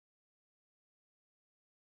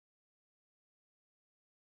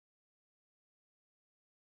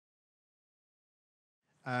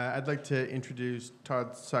I'd like to introduce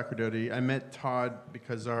Tod Sacerdoti. I met Tod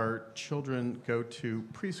because our children go to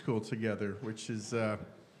preschool together, which is, as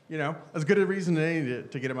good a reason as any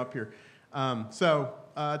to get him up here.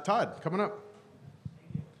 Tod, coming up.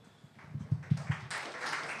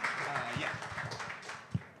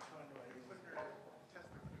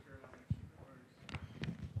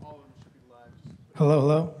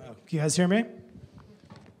 Hello. Can you guys hear me?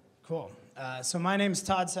 Cool. So my name's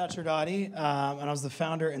Tod Sacerdoti, and I was the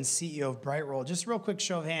founder and CEO of BrightRoll. Just a real quick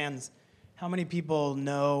show of hands, how many people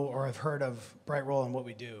know or have heard of BrightRoll and what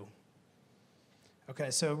we do?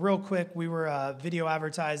 Okay, so real quick, we were a video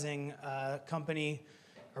advertising company,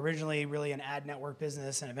 originally really an ad network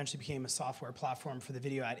business, and eventually became a software platform for the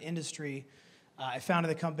video ad industry. I founded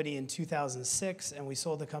the company in 2006, and we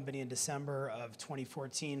sold the company in December of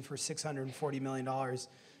 2014 for $640 million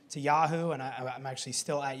to Yahoo, and I'm actually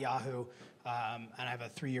still at Yahoo, and I have a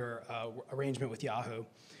 3-year arrangement with Yahoo.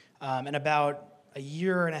 And about a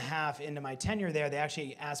year and a half into my tenure there, they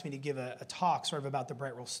actually asked me to give a talk sort of about the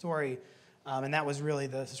BrightRoll story, and that was really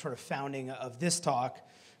the sort of founding of this talk.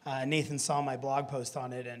 Nathan saw my blog post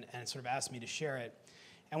on it and sort of asked me to share it.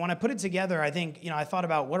 And when I put it together, I think, I thought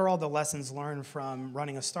about what are all the lessons learned from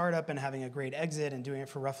running a startup and having a great exit and doing it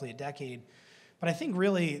for roughly a decade. But I think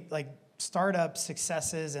really, like, startup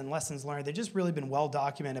successes and lessons learned, they've just really been well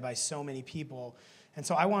documented by so many people. And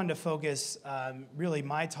so I wanted to focus really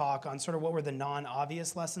my talk on sort of what were the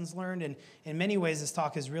non-obvious lessons learned. And in many ways, this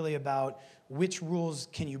talk is really about which rules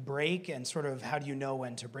can you break and sort of how do you know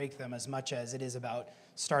when to break them, as much as it is about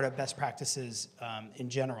startup best practices in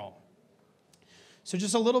general. So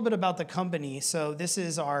just a little bit about the company. So this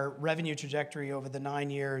is our revenue trajectory over the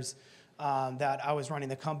 9 years that I was running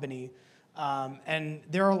the company. And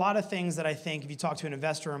there are a lot of things that I think if you talk to an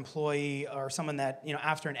investor, employee, or someone that,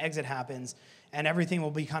 after an exit happens, and everything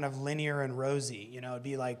will be kind of linear and rosy. It'd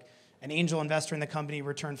be like an angel investor in the company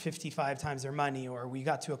returned 55 times their money, or we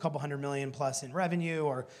got to a couple $100 million plus in revenue,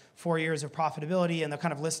 or 4 years of profitability, and they'll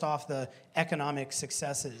kind of list off the economic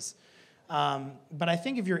successes. But I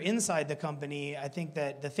think if you're inside the company, I think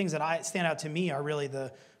that the things that stand out to me are really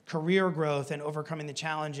the career growth and overcoming the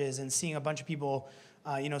challenges and seeing a bunch of people,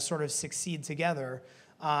 sort of succeed together.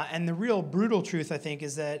 And the real brutal truth, I think,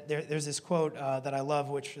 is that there's this quote that I love,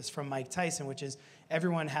 which is from Mike Tyson, which is,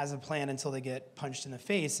 everyone has a plan until they get punched in the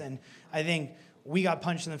face. And I think we got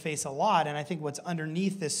punched in the face a lot, and I think what's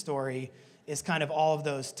underneath this story is kind of all of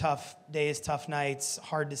those tough days, tough nights,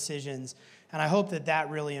 hard decisions. And I hope that that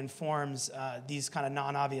really informs these kind of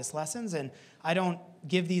non-obvious lessons. And I don't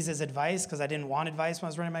give these as advice because I didn't want advice when I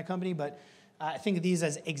was running my company, but I think of these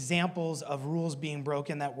as examples of rules being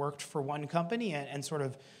broken that worked for one company and sort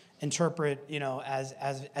of interpret,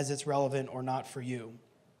 as it's relevant or not for you.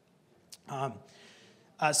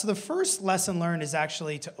 So the first lesson learned is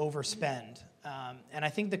actually to overspend. And I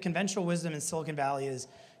think the conventional wisdom in Silicon Valley is,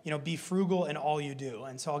 be frugal in all you do.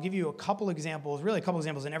 And so I'll give you a couple examples, really a couple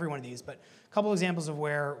examples in every one of these, but a couple examples of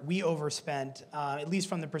where we overspent, at least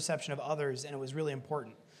from the perception of others, and it was really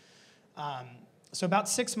important. So about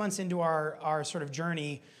 6 months into our sort of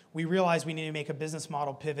journey, we realized we needed to make a business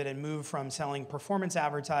model pivot and move from selling performance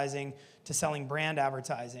advertising to selling brand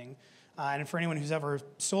advertising. And for anyone who's ever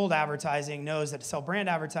sold advertising knows that to sell brand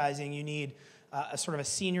advertising, you need a sort of a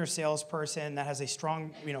senior salesperson that has a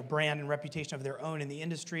strong brand and reputation of their own in the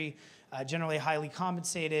industry, generally highly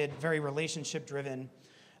compensated, very relationship-driven.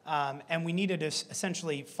 And we needed to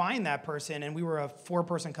essentially find that person, and we were a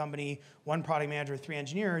 4-person company, 1 product manager, 3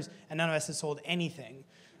 engineers, and none of us had sold anything.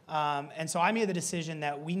 And so I made the decision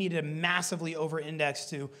that we needed to massively over-index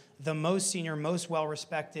to the most senior, most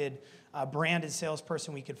well-respected branded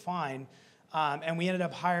salesperson we could find. And we ended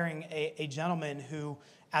up hiring a gentleman who,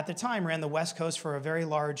 at the time, ran the West Coast for a very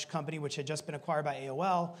large company, which had just been acquired by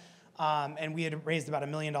AOL. And we had raised about $1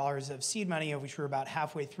 million of seed money, of which we were about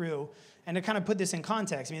halfway through. And to kind of put this in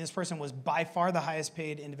context, this person was by far the highest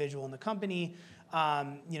paid individual in the company,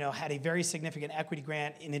 had a very significant equity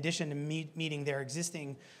grant in addition to meeting their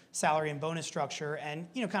existing salary and bonus structure. And,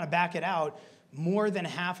 kind of back it out, more than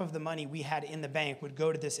half of the money we had in the bank would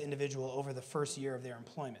go to this individual over the first year of their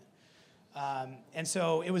employment. And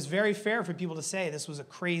so it was very fair for people to say this was a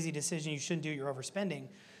crazy decision, you shouldn't do it, you're overspending.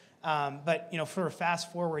 But for a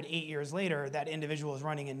fast forward 8 years later, that individual is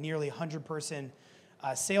running a nearly 100-person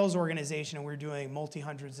sales organization, and we're doing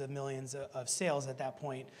multi-hundreds of millions of sales at that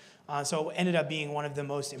point. So it ended up being one of the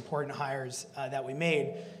most important hires that we made.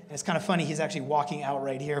 And it's kind of funny, he's actually walking out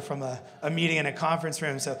right here from a meeting in a conference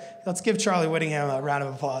room. So let's give Charlie Whittingham a round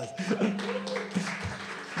of applause.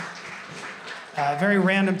 Very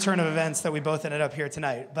random turn of events that we both ended up here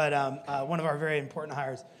tonight, but one of our very important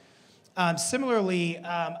hires. Similarly,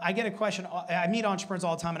 I get a question. I meet entrepreneurs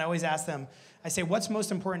all the time, and I always ask them, I say, what's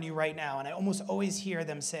most important to you right now? And I almost always hear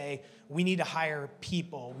them say, we need to hire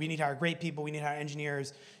people. We need to hire great people. We need to hire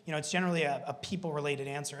engineers. It's generally a people-related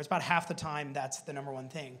answer. It's about half the time that's the number one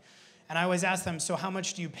thing. And I always ask them, so how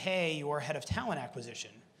much do you pay your head of talent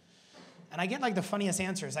acquisition? And I get like the funniest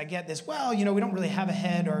answers. I get this, well, we don't really have a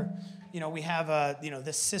head, or, we have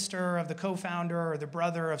the sister of the co-founder or the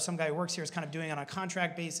brother of some guy who works here is kind of doing it on a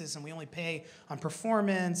contract basis, and we only pay on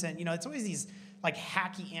performance. And, it's always these like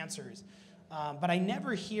hacky answers. But I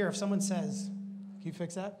never hear if someone says, can you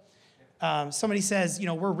fix that? Somebody says,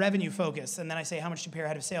 we're revenue focused. And then I say, how much do you pay our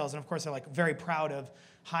head of sales? And of course, they're like very proud of,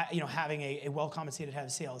 having a well-compensated head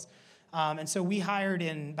of sales. And so we hired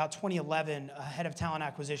in about 2011 a head of talent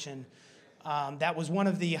acquisition. That was one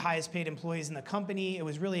of the highest paid employees in the company. It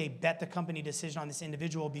was really a bet the company decision on this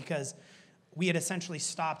individual because we had essentially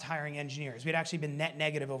stopped hiring engineers. We had actually been net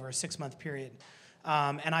negative over a 6-month period.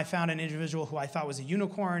 And I found an individual who I thought was a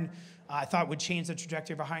unicorn. I thought would change the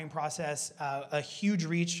trajectory of our hiring process. A huge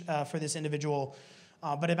reach for this individual.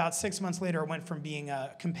 But about 6 months later, it went from being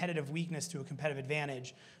a competitive weakness to a competitive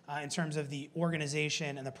advantage in terms of the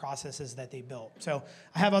organization and the processes that they built. So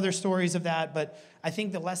I have other stories of that, but I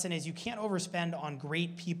think the lesson is you can't overspend on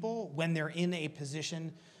great people when they're in a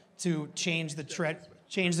position to change the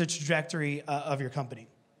trajectory of your company.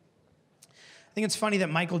 I think it's funny that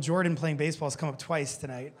Michael Jordan playing baseball has come up twice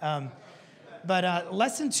tonight. But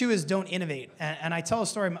lesson 2 is don't innovate. And I tell a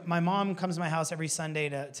story. My mom comes to my house every Sunday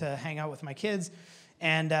to hang out with my kids.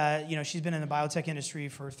 And she's been in the biotech industry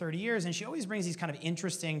for 30 years, and she always brings these kind of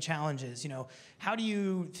interesting challenges. How do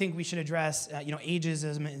you think we should address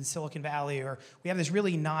ageism in Silicon Valley? Or we have this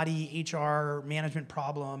really naughty HR management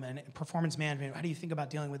problem and performance management. How do you think about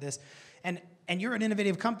dealing with this? And you're an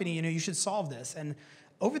innovative company. You should solve this. And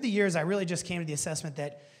over the years, I really just came to the assessment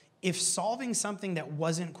that if solving something that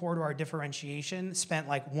wasn't core to our differentiation spent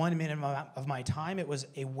like 1 minute of my time, it was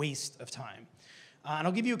a waste of time. And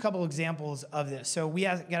I'll give you a couple examples of this. So we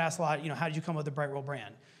get asked a lot, how did you come up with the BrightRoll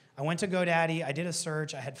brand? I went to GoDaddy, I did a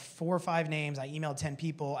search, I had 4 or 5 names, I emailed 10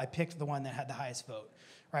 people, I picked the one that had the highest vote,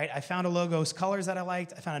 right? I found a logo's colors that I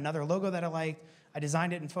liked, I found another logo that I liked, I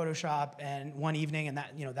designed it in Photoshop and one evening, and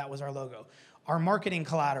that was our logo. Our marketing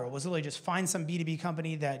collateral was literally just find some B2B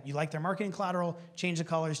company that you like their marketing collateral, change the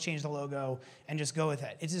colors, change the logo, and just go with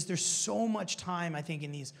it. It's just there's so much time, I think,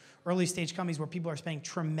 in these early stage companies where people are spending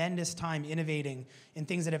tremendous time innovating in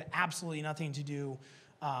things that have absolutely nothing to do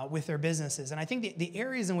with their businesses. And I think the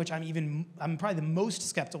areas in which I'm probably the most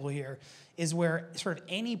skeptical here is where sort of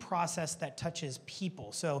any process that touches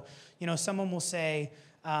people. So, someone will say,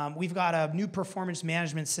 we've got a new performance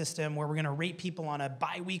management system where we're going to rate people on a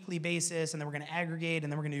bi-weekly basis, and then we're going to aggregate,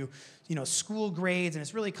 and then we're going to do, school grades, and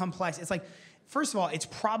it's really complex. It's like, first of all, it's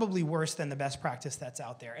probably worse than the best practice that's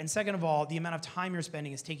out there. And second of all, the amount of time you're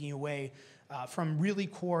spending is taking you away from really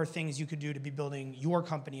core things you could do to be building your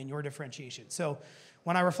company and your differentiation. So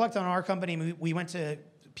when I reflect on our company, we went to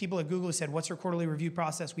people at Google who said, what's your quarterly review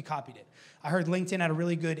process? We copied it. I heard LinkedIn had a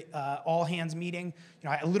really good all-hands meeting.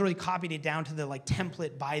 I literally copied it down to the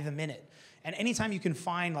template by the minute. And anytime you can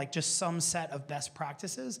find just some set of best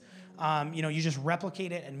practices, you just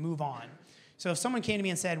replicate it and move on. So if someone came to me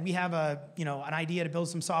and said, we have an idea to build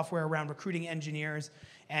some software around recruiting engineers,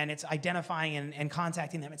 and it's identifying and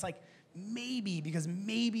contacting them, it's like, maybe, because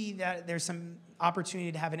maybe that there's some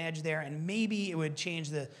opportunity to have an edge there, and maybe it would change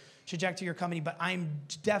the trajectory of your company, but I'm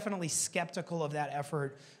definitely skeptical of that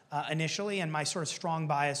effort initially, and my sort of strong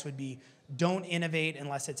bias would be don't innovate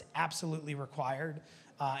unless it's absolutely required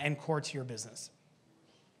and core to your business.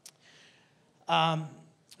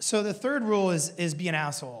 So the third rule is be an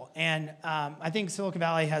asshole, and I think Silicon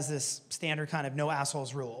Valley has this standard kind of no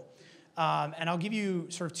assholes rule. And I'll give you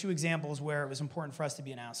sort of 2 examples where it was important for us to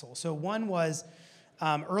be an asshole. So one was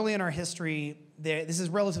early in our history, this is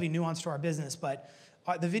relatively nuanced to our business, but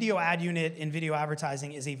the video ad unit in video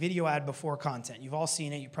advertising is a video ad before content. You've all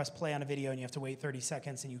seen it. You press play on a video and you have to wait 30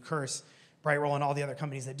 seconds and you curse BrightRoll and all the other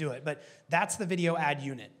companies that do it. But that's the video ad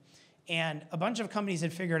unit. And a bunch of companies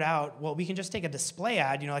had figured out, well, we can just take a display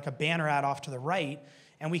ad, like a banner ad off to the right,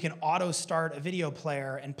 and we can auto-start a video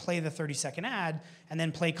player and play the 30-second ad and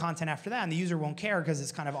then play content after that, and the user won't care because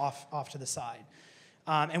it's kind of off to the side.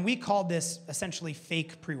 And we called this essentially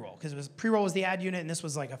fake pre-roll, because pre-roll was the ad unit, and this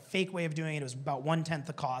was like a fake way of doing it. It was about 1/10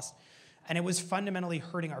 the cost. And it was fundamentally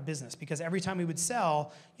hurting our business, because every time we would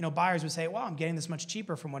sell, buyers would say, well, I'm getting this much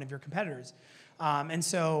cheaper from one of your competitors. And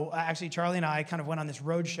so actually, Charlie and I kind of went on this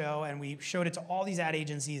road show, and we showed it to all these ad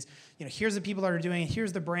agencies. Here's the people that are doing it.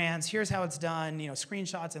 Here's the brands. Here's how it's done.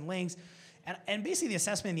 Screenshots and links. And basically the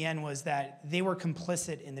assessment in the end was that they were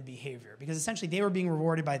complicit in the behavior because essentially they were being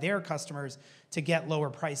rewarded by their customers to get lower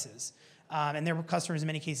prices. And their customers in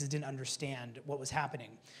many cases didn't understand what was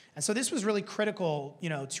happening. And so this was really critical,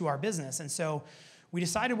 to our business. And so we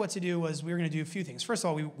decided what to do was we were going to do a few things. First of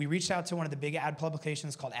all, we reached out to one of the big ad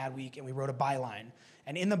publications called Adweek, and we wrote a byline.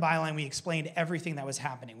 And in the byline, we explained everything that was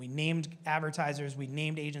happening. We named advertisers, we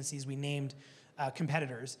named agencies, we named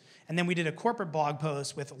competitors. And then we did a corporate blog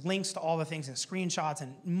post with links to all the things and screenshots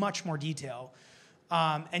and much more detail.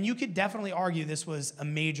 And you could definitely argue this was a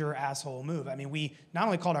major asshole move. I mean, we not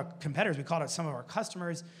only called our competitors, we called out some of our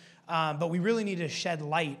customers, but we really needed to shed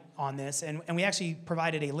light on this. And we actually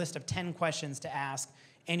provided a list of 10 questions to ask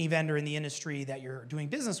any vendor in the industry that you're doing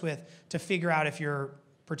business with to figure out if you're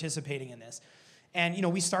participating in this. And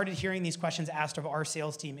we started hearing these questions asked of our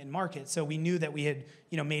sales team in market, so we knew that we had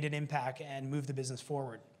made an impact and moved the business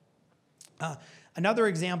forward. Another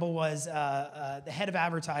example was the head of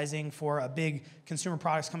advertising for a big consumer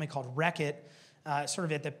products company called Reckitt, sort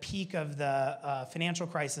of at the peak of the financial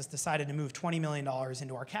crisis, decided to move $20 million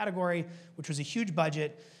into our category, which was a huge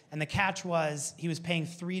budget. And the catch was he was paying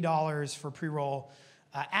 $3 for pre-roll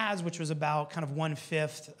ads, which was about kind of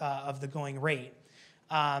 1/5 of the going rate.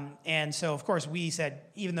 And so, of course, we said,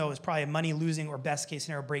 even though it was probably a money-losing or best-case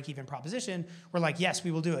scenario break-even proposition, we're like, yes,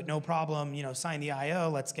 we will do it, no problem. Sign the IO,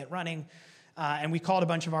 let's get running. And we called a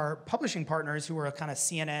bunch of our publishing partners who were kind of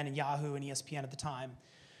CNN and Yahoo and ESPN at the time.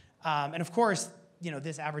 And of course,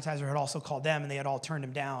 this advertiser had also called them, and they had all turned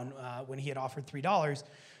him down when he had offered $3.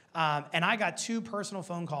 And I got 2 personal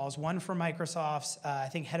phone calls, one from Microsoft's, I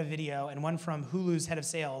think, head of video, and one from Hulu's head of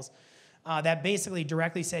sales, that basically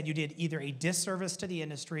directly said you did either a disservice to the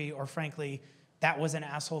industry or, frankly, that was an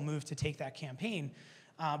asshole move to take that campaign.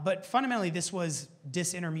 But fundamentally, this was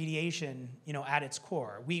disintermediation, at its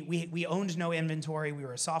core. We owned no inventory. We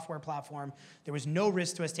were a software platform. There was no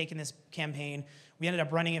risk to us taking this campaign. We ended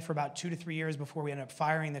up running it for about 2 to 3 years before we ended up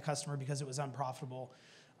firing the customer because it was unprofitable.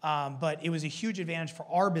 But it was a huge advantage for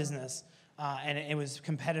our business, and it was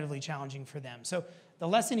competitively challenging for them. So the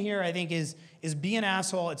lesson here, I think, is be an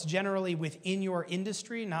asshole. It's generally within your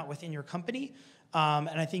industry, not within your company. And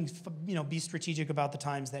I think, be strategic about the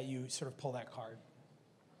times that you sort of pull that card.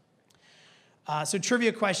 So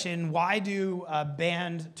trivia question, why do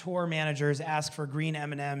band tour managers ask for green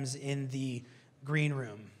M&Ms in the green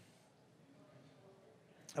room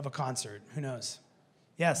of a concert? Who knows?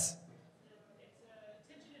 Yes?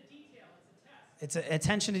 It's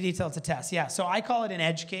attention to detail, it's a test. Yeah, so I call it an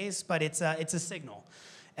edge case, but it's a signal.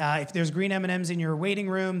 If there's green M&Ms in your waiting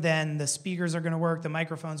room, then the speakers are going to work, the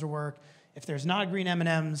microphones will work. If there's not green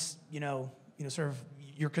M&Ms, sort of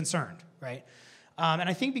you're concerned, right? And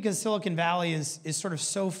I think because Silicon Valley is sort of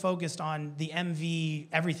so focused on the MV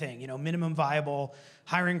everything, minimum viable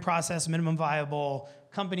hiring process, minimum viable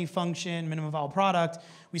company function, minimum viable product,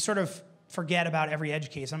 we sort of forget about every edge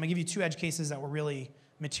case. I'm going to give you 2 edge cases that were really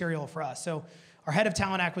material for us. So our head of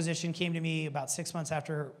talent acquisition came to me about 6 months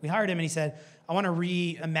after we hired him, and he said, I want to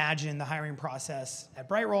reimagine the hiring process at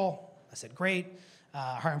BrightRoll. I said, great.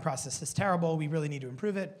 Hiring process is terrible. We really need to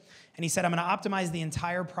improve it. And he said, I'm going to optimize the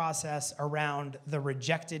entire process around the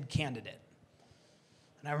rejected candidate.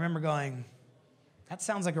 And I remember going, that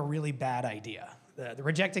sounds like a really bad idea. The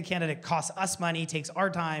rejected candidate costs us money, takes our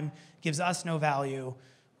time, gives us no value.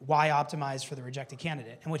 Why optimize for the rejected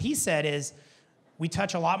candidate? And what he said is, we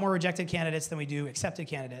touch a lot more rejected candidates than we do accepted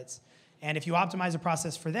candidates. And if you optimize the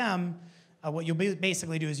process for them, what you'll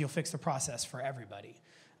basically do is you'll fix the process for everybody.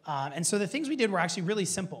 And so the things we did were actually really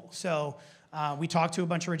simple. So we talked to a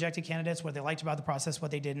bunch of rejected candidates, what they liked about the process,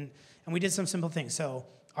 what they didn't, and we did some simple things. So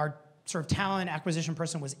our sort of talent acquisition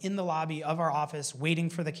person was in the lobby of our office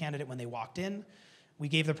waiting for the candidate when they walked in. We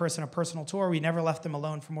gave the person a personal tour. We never left them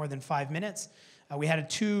alone for more than 5 minutes. We had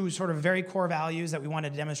 2 sort of very core values that we wanted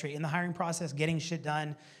to demonstrate in the hiring process, getting shit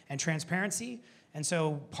done and transparency. And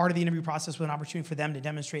so part of the interview process was an opportunity for them to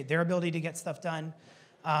demonstrate their ability to get stuff done.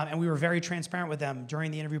 And we were very transparent with them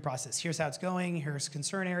during the interview process. Here's how it's going. Here's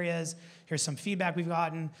concern areas. Here's some feedback we've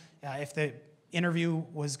gotten. If the interview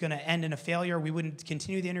was going to end in a failure, we wouldn't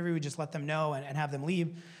continue the interview. We'd just let them know and have them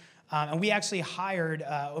leave. And we actually hired,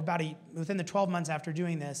 within the 12 months after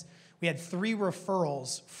doing this, we had 3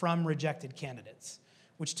 referrals from rejected candidates,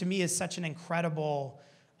 which to me is such an incredible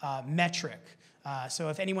metric. So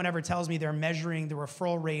if anyone ever tells me they're measuring the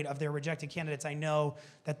referral rate of their rejected candidates, I know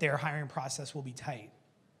that their hiring process will be tight.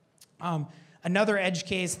 Another edge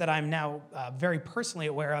case that I'm now very personally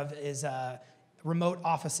aware of is remote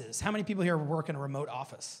offices. How many people here work in a remote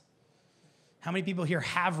office? How many people here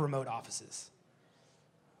have remote offices?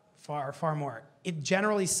 Far more. It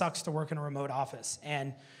generally sucks to work in a remote office.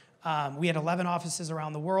 And We had 11 offices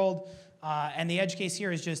around the world. And the edge case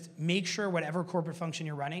here is just make sure whatever corporate function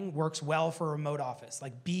you're running works well for a remote office.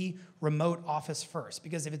 Like be remote office first,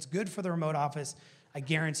 because if it's good for the remote office, I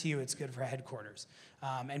guarantee you it's good for headquarters.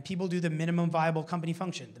 And people do the minimum viable company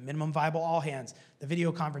function, the minimum viable all hands, the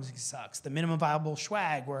video conferencing sucks, the minimum viable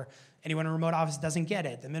swag where anyone in a remote office doesn't get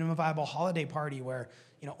it, the minimum viable holiday party where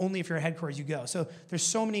only if you're at headquarters you go. So there's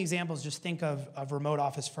so many examples. Just think of remote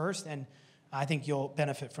office first, and I think you'll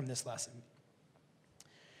benefit from this lesson.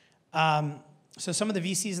 So some of the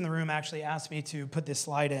VCs in the room actually asked me to put this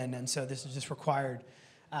slide in, and so this is just required.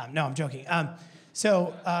 No, I'm joking.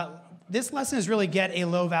 This lesson is really get a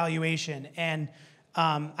low valuation, and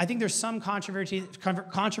I think there's some controversy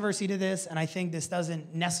to this, and I think this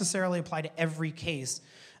doesn't necessarily apply to every case,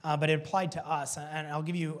 but it applied to us, and I'll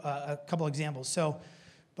give you a couple examples. So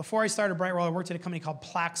before I started BrightRoll, I worked at a company called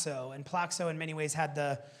Plaxo, and Plaxo in many ways had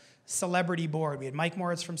the celebrity board. We had Mike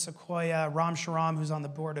Moritz from Sequoia, Ram Shriram, who's on the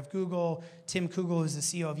board of Google, Tim Kugel, who's the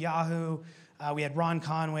CEO of Yahoo. We had Ron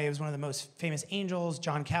Conway, who was one of the most famous angels,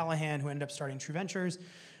 John Callahan, who ended up starting True Ventures.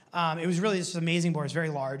 It was really just an amazing board. It was very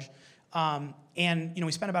large. And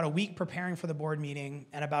we spent about a week preparing for the board meeting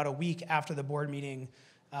and about a week after the board meeting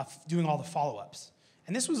doing all the follow-ups.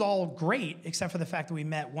 And this was all great, except for the fact that we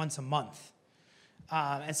met once a month.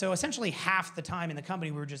 And so essentially half the time in the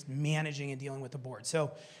company, we were just managing and dealing with the board.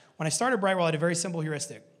 So when I started BrightRoll, I had a very simple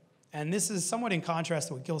heuristic. And this is somewhat in contrast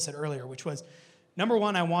to what Gil said earlier, which was, number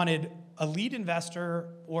one, I wanted a lead investor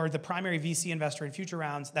or the primary VC investor in future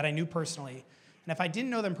rounds that I knew personally. And if I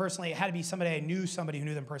didn't know them personally, it had to be somebody who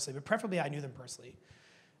knew them personally, but preferably I knew them personally.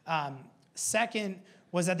 Second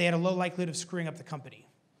was that they had a low likelihood of screwing up the company.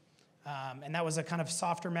 And that was a kind of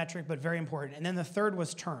softer metric, but very important. And then the third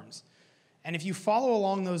was terms. And if you follow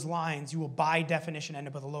along those lines, you will by definition end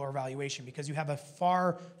up with a lower valuation because you have a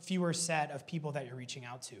far fewer set of people that you're reaching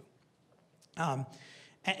out to.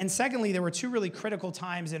 And secondly, there were two really critical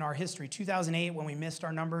times in our history. 2008, when we missed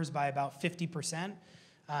our numbers by about 50%.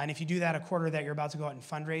 And if you do that a quarter that you're about to go out and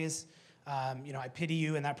fundraise, I pity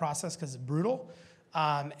you in that process because it's brutal.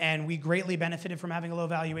 And we greatly benefited from having a low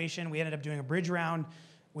valuation. We ended up doing a bridge round,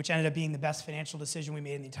 which ended up being the best financial decision we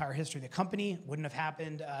made in the entire history of the company. Wouldn't have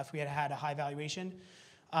happened if we had had a high valuation.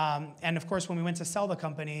 And of course, when we went to sell the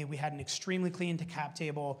company, we had an extremely clean to cap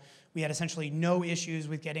table. We had essentially no issues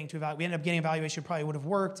with getting to we ended up getting a valuation probably would have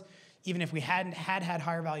worked even if we hadn't had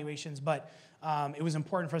higher valuations, but it was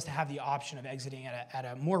important for us to have the option of exiting at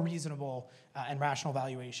a more reasonable and rational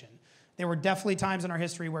valuation. There were definitely times in our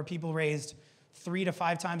history where people raised 3 to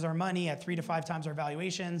 5 times our money at 3 to 5 times our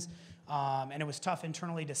valuations. And it was tough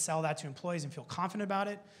internally to sell that to employees and feel confident about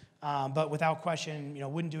it. But without question,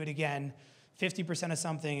 wouldn't do it again. 50% of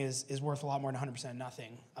something is worth a lot more than 100% of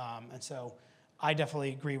nothing. And so I definitely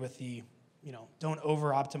agree with the, don't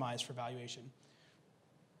over-optimize for valuation.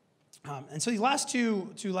 And so the last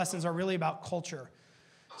two lessons are really about culture.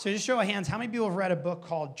 So just show of hands, how many people have read a book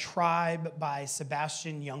called Tribe by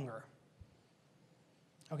Sebastian Junger?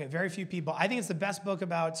 Okay, very few people. I think it's the best book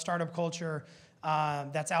about startup culture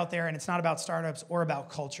that's out there, and it's not about startups or about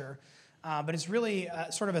culture, but it's really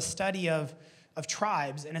sort of a study of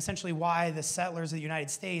tribes and essentially why the settlers of the United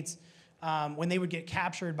States, when they would get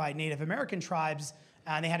captured by Native American tribes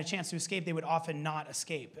and they had a chance to escape, they would often not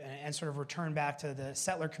escape and sort of return back to the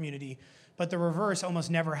settler community. But the reverse almost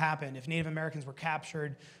never happened. If Native Americans were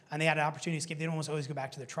captured and they had an opportunity to escape, they'd almost always go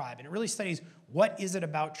back to the tribe. And it really studies what is it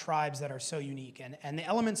about tribes that are so unique and the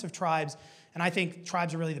elements of tribes. And I think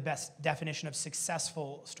tribes are really the best definition of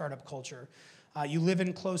successful startup culture. You live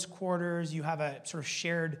in close quarters. You have a sort of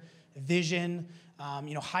shared vision.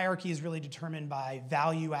 Hierarchy is really determined by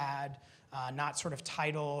value add, not sort of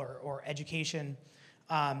title or education.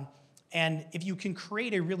 And if you can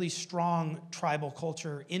create a really strong tribal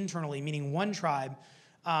culture internally, meaning one tribe,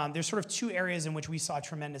 there's sort of 2 areas in which we saw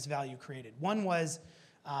tremendous value created. One was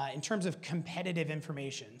in terms of competitive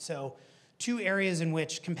information. So 2 areas in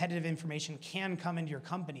which competitive information can come into your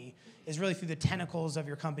company is really through the tentacles of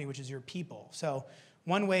your company, which is your people. So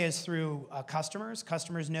one way is through customers.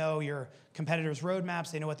 Customers know your competitors'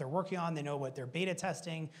 roadmaps. They know what they're working on. They know what they're beta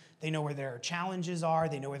testing. They know where their challenges are.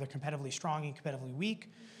 They know where they're competitively strong and competitively weak.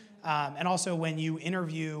 And also when you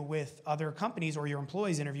interview with other companies or your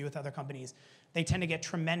employees interview with other companies, they tend to get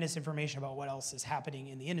tremendous information about what else is happening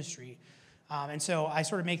in the industry. And so I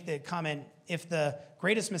sort of make the comment, if the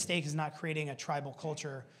greatest mistake is not creating a tribal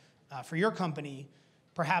culture for your company,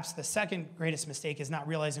 perhaps the second greatest mistake is not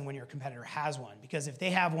realizing when your competitor has one. Because if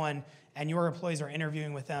they have one and your employees are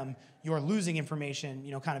interviewing with them, you're losing information,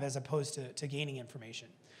 kind of as opposed to gaining information.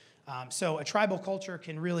 So a tribal culture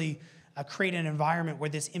can really create an environment where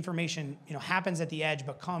this information happens at the edge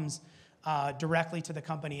but comes directly to the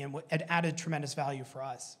company, and it added tremendous value for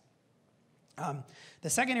us. The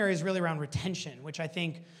second area is really around retention, which I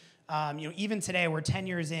think even today we're 10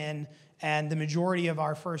 years in, and the majority of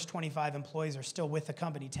our first 25 employees are still with the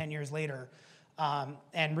company 10 years later.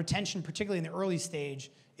 And retention, particularly in the early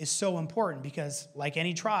stage, is so important because, like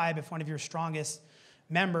any tribe, if one of your strongest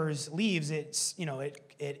members leaves,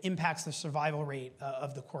 it impacts the survival rate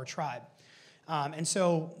of the core tribe. And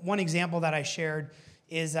so one example that I shared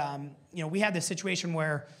is, we had this situation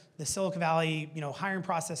where the Silicon Valley, hiring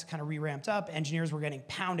process kind of re-ramped up. Engineers were getting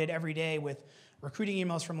pounded every day with recruiting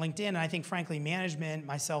emails from LinkedIn. And I think, frankly, management,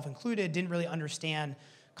 myself included, didn't really understand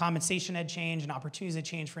compensation had changed and opportunities had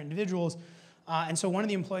changed for individuals. And so one of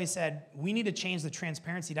the employees said, we need to change the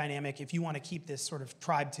transparency dynamic if you want to keep this sort of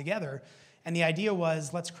tribe together. And the idea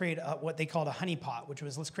was, let's create what they called a honeypot, which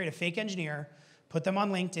was, let's create a fake engineer, put them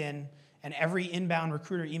on LinkedIn, and every inbound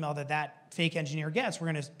recruiter email that fake engineer gets,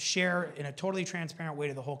 we're going to share in a totally transparent way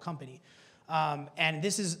to the whole company. And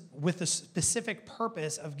this is with the specific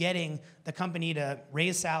purpose of getting the company to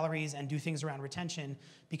raise salaries and do things around retention,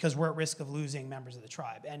 because we're at risk of losing members of the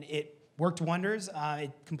tribe. And it worked wonders.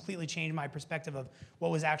 It completely changed my perspective of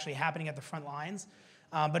what was actually happening at the front lines.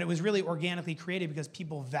 But it was really organically created because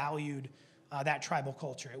people valued that tribal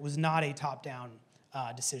culture. It was not a top-down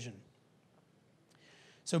decision.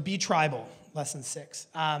 So be tribal, lesson 6.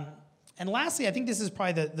 And lastly, I think this is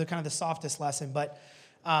probably the kind of the softest lesson, but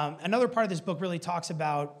another part of this book really talks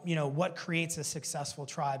about what creates a successful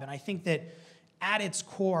tribe. And I think that at its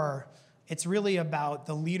core, it's really about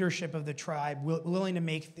the leadership of the tribe willing to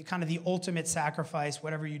make the ultimate sacrifice,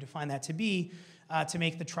 whatever you define that to be, to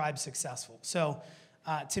make the tribe successful. So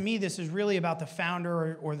to me, this is really about the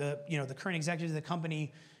founder or the current executives of the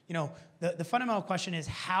company. The fundamental question is,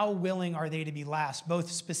 how willing are they to be last,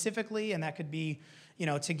 both specifically, and that could be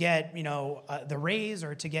to get the raise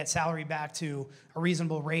or to get salary back to a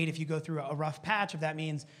reasonable rate if you go through a rough patch, if that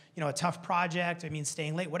means a tough project, it means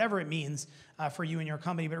staying late, whatever it means for you and your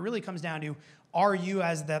company. But it really comes down to, are you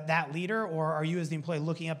as that leader, or are you as the employee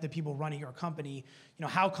looking up the people running your company?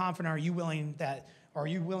 How confident are you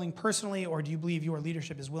willing personally, or do you believe your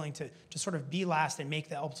leadership is willing to sort of be last and make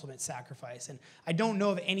the ultimate sacrifice? And I don't know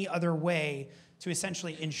of any other way to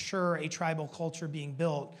essentially ensure a tribal culture being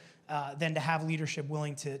built than to have leadership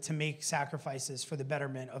willing to make sacrifices for the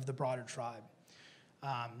betterment of the broader tribe.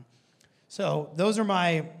 So those are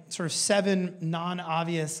my sort of 7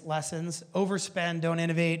 non-obvious lessons. Overspend, don't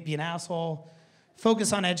innovate, be an asshole,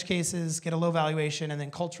 focus on edge cases, get a low valuation, and then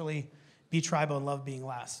culturally be tribal and love being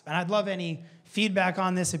last. And I'd love any feedback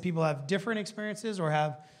on this if people have different experiences or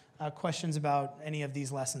have questions about any of these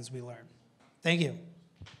lessons we learned. Thank you.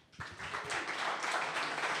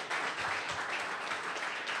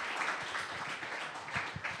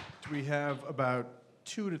 We have about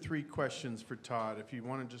 2 to 3 questions for Tod. If you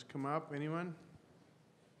want to just come up, anyone?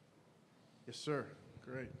 Yes, sir.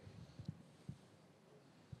 Great.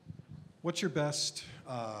 What's your best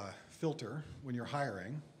filter when you're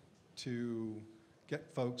hiring to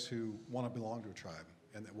get folks who want to belong to a tribe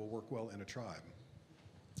and that will work well in a tribe?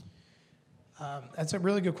 That's a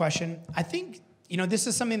really good question. I think this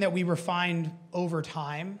is something that we refined over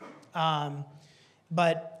time,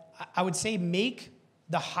 but I would say make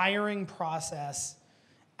the hiring process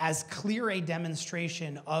as clear a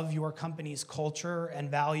demonstration of your company's culture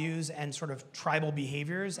and values and sort of tribal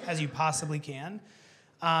behaviors as you possibly can.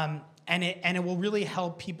 And it will really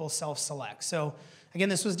help people self-select. So again,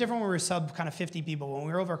 this was different when we were sub kind of 50 people. When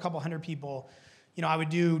we were over a couple hundred people, I would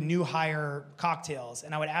do new hire cocktails,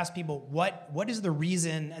 and I would ask people, what is the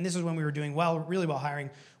reason, and this is when we were doing really well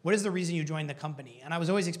hiring, what is the reason you joined the company? And I was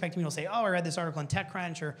always expecting people to say, I read this article in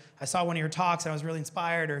TechCrunch, or I saw one of your talks and I was really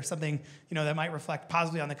inspired, or something that might reflect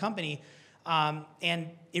positively on the company. And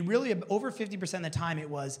it really, over 50% of the time, it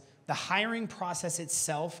was the hiring process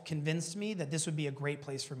itself convinced me that this would be a great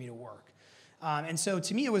place for me to work. And so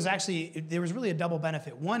to me, there was really a double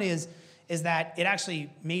benefit. One is that it actually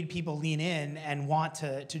made people lean in and want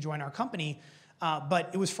to join our company, but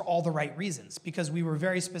it was for all the right reasons, because we were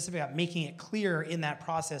very specific about making it clear in that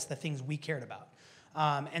process the things we cared about.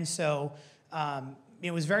 And so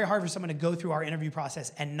it was very hard for someone to go through our interview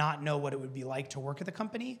process and not know what it would be like to work at the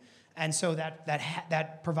company. And so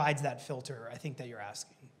that provides that filter, I think, that you're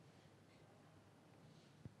asking.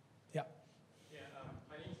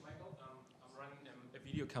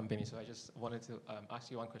 Video company, so I just wanted to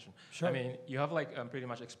ask you one question. Sure. I mean, you have pretty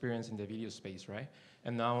much experience in the video space, right?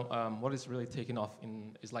 And now what is really taking off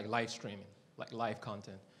is like live streaming, like live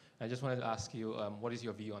content. I just wanted to ask you, what is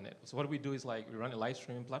your view on it? So what we do is we run a live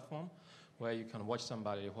streaming platform where you can watch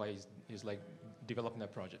somebody who is is like developing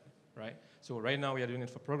that project, right? So right now we are doing it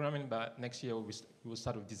for programming, but next year we will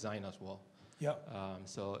start with design as well. Yep.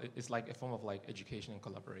 So it's like a form of like education and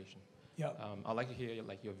collaboration. Yep. I'd like to hear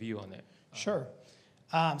like your view on it. Sure.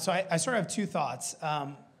 So I sort of have two thoughts.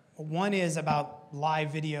 One is about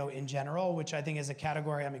live video in general, which I think is a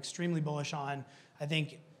category I'm extremely bullish on. I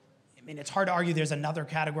mean, it's hard to argue there's another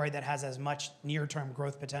category that has as much near-term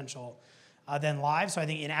growth potential than live. So I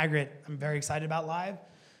think in aggregate, I'm very excited about live.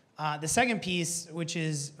 The second piece, which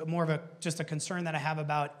is more of just a concern that I have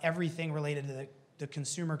about everything related to the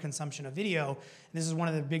consumer consumption of video, and this is one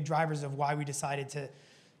of the big drivers of why we decided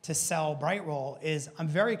to sell BrightRoll, is I'm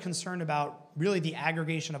very concerned about really the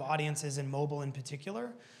aggregation of audiences in mobile in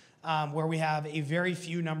particular, where we have a very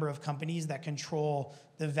few number of companies that control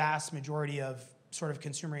the vast majority of sort of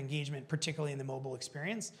consumer engagement, particularly in the mobile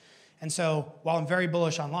experience. And so while I'm very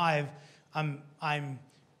bullish on live, I'm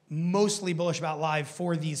mostly bullish about live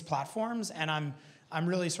for these platforms, and I'm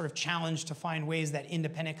really sort of challenged to find ways that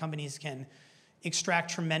independent companies can extract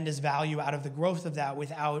tremendous value out of the growth of that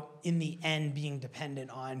without, in the end, being dependent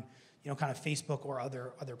on, kind of Facebook or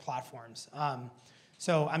other platforms.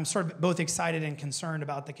 So I'm sort of both excited and concerned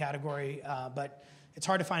about the category, but it's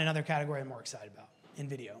hard to find another category I'm more excited about in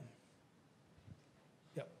video.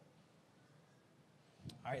 Yep.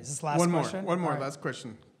 All right, is this the last question? One more, All right. last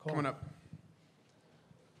question. Cool. Coming up.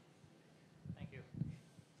 Thank you.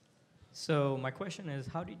 So my question is,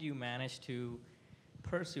 how did you manage to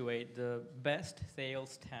persuade the best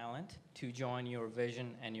sales talent to join your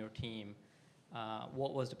vision and your team?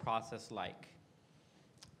 What was the process like?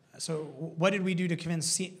 So what did we do to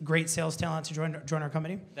convince great sales talent to join our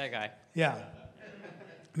company? That guy. Yeah.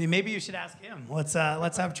 I mean, maybe you should ask him. Let's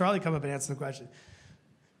have Charlie come up and answer the question.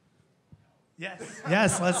 Yes.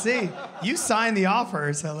 Yes, let's see. You signed the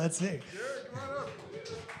offer, so let's see.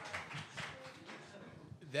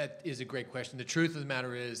 That is a great question. The truth of the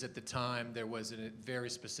matter is, at the time, there was a very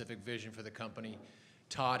specific vision for the company.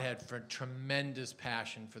 Tod had tremendous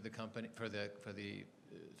passion for the company, for the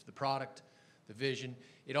product, the vision.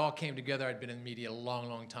 It all came together. I'd been in media a long,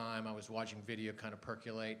 long time. I was watching video kind of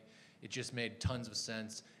percolate. It just made tons of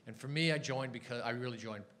sense. And for me, I joined because I really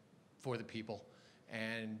joined for the people.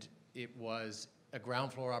 And it was a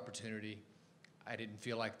ground floor opportunity. I didn't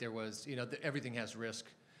feel like there was, everything has risk.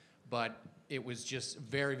 But it was just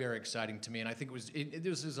very, very exciting to me. And I think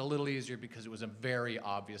this was a little easier because it was a very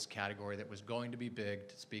obvious category that was going to be big.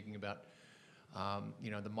 Speaking about,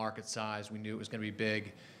 the market size, we knew it was going to be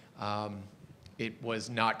big. It was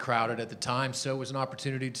not crowded at the time, so it was an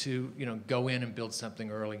opportunity to, go in and build something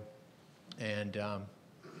early. And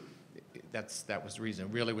that was the reason.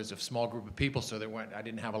 It really was a small group of people, so I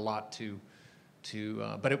didn't have a lot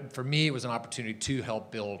but for me, it was an opportunity to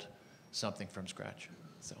help build something from scratch.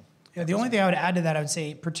 So. Yeah, the only thing I would add to that, I would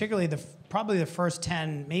say, particularly probably the first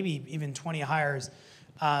 10, maybe even 20 hires,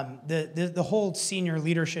 the whole senior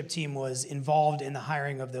leadership team was involved in the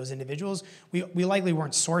hiring of those individuals. We likely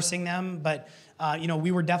weren't sourcing them, but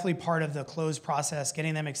we were definitely part of the closed process,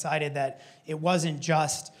 getting them excited that it wasn't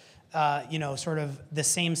just sort of the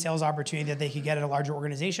same sales opportunity that they could get at a larger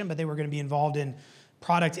organization, but they were going to be involved in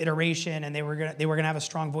product iteration, and they were going to have a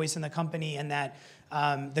strong voice in the company, and that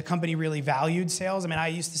the company really valued sales. I mean, I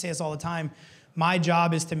used to say this all the time. My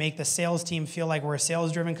job is to make the sales team feel like we're a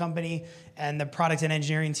sales-driven company, and the product and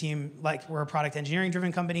engineering team like we're a product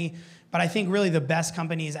engineering-driven company. But I think really the best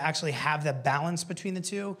companies actually have the balance between the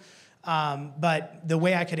two. But the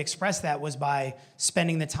way I could express that was by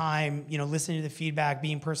spending the time, listening to the feedback,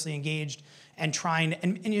 being personally engaged, and trying.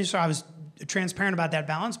 And so I was transparent about that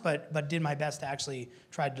balance, but did my best to actually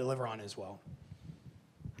try to deliver on it as well.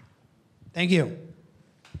 Thank you.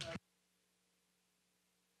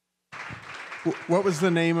 What was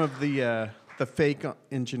the name of the fake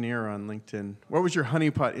engineer on LinkedIn? What was your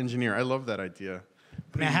honeypot engineer? I love that idea.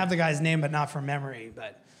 I mean, I have the guy's name, but not from memory.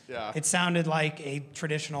 But yeah. It sounded like a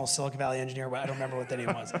traditional Silicon Valley engineer, but I don't remember what the name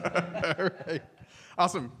was. All right.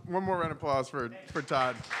 Awesome. One more round of applause for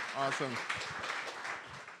Tod. Awesome.